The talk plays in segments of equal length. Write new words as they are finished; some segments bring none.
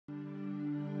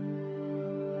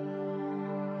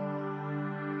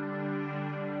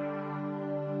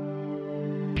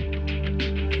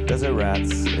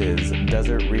D-R.A.T.S is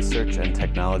Desert Research and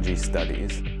Technology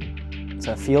Studies. It's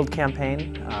a field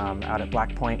campaign out at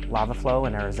Black Point Lava Flow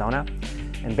in Arizona.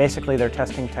 And basically they're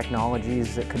testing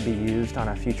technologies that could be used on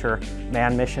a future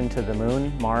manned mission to the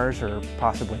moon, Mars, or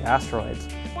possibly asteroids.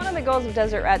 One of the goals of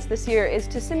D-R.A.T.S this year is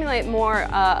to simulate more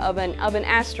of an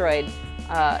asteroid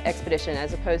expedition,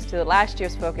 as opposed to last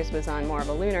year's focus was on more of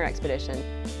a lunar expedition.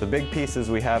 The big pieces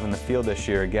we have in the field this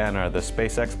year, again, are the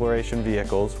space exploration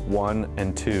vehicles, 1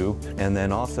 and 2, and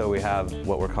then also we have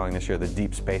what we're calling this year the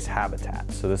deep space habitat.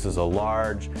 So this is a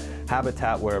large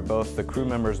habitat where both the crew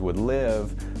members would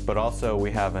live, but also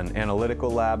we have an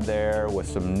analytical lab there with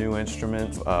some new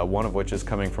instruments, one of which is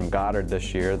coming from Goddard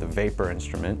this year, the VAPoR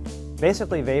instrument.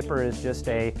 Basically, VAPoR is just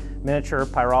a miniature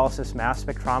pyrolysis mass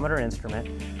spectrometer instrument,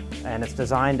 and it's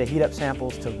designed to heat up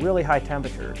samples to really high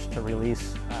temperatures to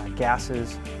release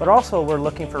gases, but also we're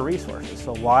looking for resources.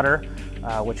 So water,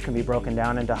 which can be broken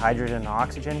down into hydrogen and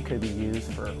oxygen, could be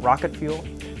used for rocket fuel.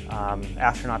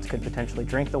 Astronauts could potentially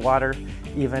drink the water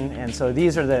even, and so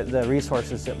these are the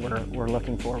resources that we're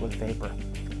looking for with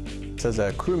VAPoR. As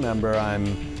a crew member,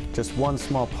 I'm just one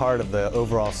small part of the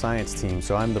overall science team,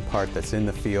 so I'm the part that's in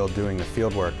the field doing the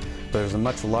field work. But there's a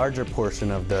much larger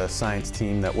portion of the science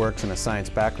team that works in a science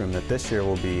backroom that this year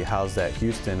will be housed at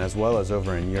Houston as well as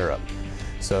over in Europe.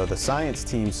 So the science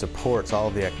team supports all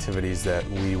of the activities that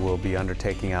we will be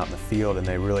undertaking out in the field, and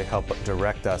they really help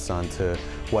direct us onto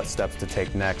what steps to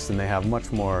take next, and they have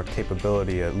much more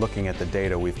capability at looking at the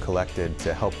data we've collected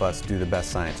to help us do the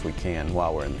best science we can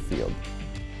while we're in the field.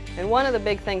 And one of the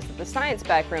big things that the science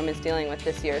backroom is dealing with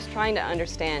this year is trying to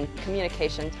understand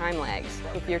communication time lags.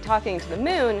 If you're talking to the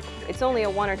moon, it's only a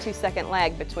 1 or 2 second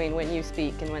lag between when you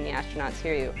speak and when the astronauts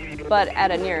hear you. But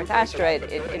at a near-Earth asteroid,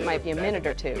 it might be a minute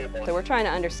or 2. So we're trying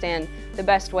to understand the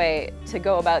best way to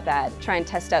go about that, try and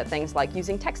test out things like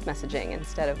using text messaging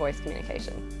instead of voice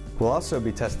communication. We'll also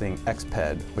be testing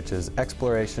ExPED, which is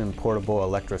Exploration Portable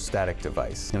Electrostatic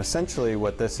Device. And essentially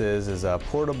what this is a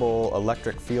portable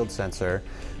electric field sensor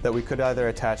that we could either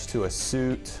attach to a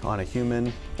suit on a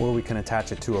human, or we can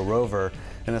attach it to a rover,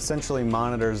 and essentially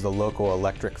monitors the local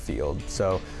electric field.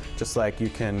 So just like you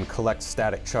can collect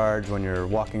static charge when you're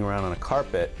walking around on a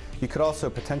carpet, you could also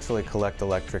potentially collect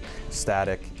electric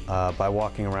static by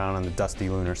walking around on the dusty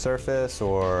lunar surface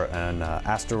or an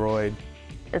asteroid.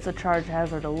 It's a charge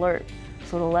hazard alert,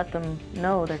 so to let them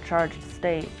know their charged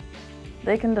state.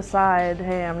 They can decide,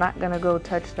 hey, I'm not going to go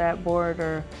touch that board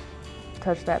or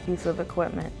touch that piece of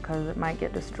equipment because it might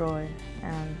get destroyed.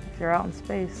 And if you're out in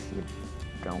space, you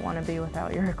don't want to be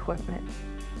without your equipment.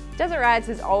 D-R.A.T.S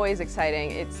is always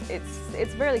exciting.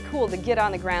 It's really cool to get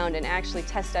on the ground and actually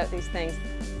test out these things.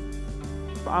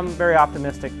 I'm very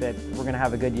optimistic that we're going to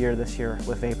have a good year this year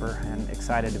with VAPoR, and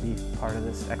excited to be part of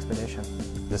this expedition.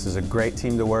 This is a great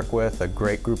team to work with, a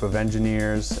great group of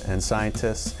engineers and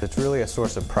scientists. It's really a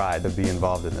source of pride to be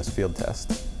involved in this field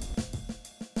test.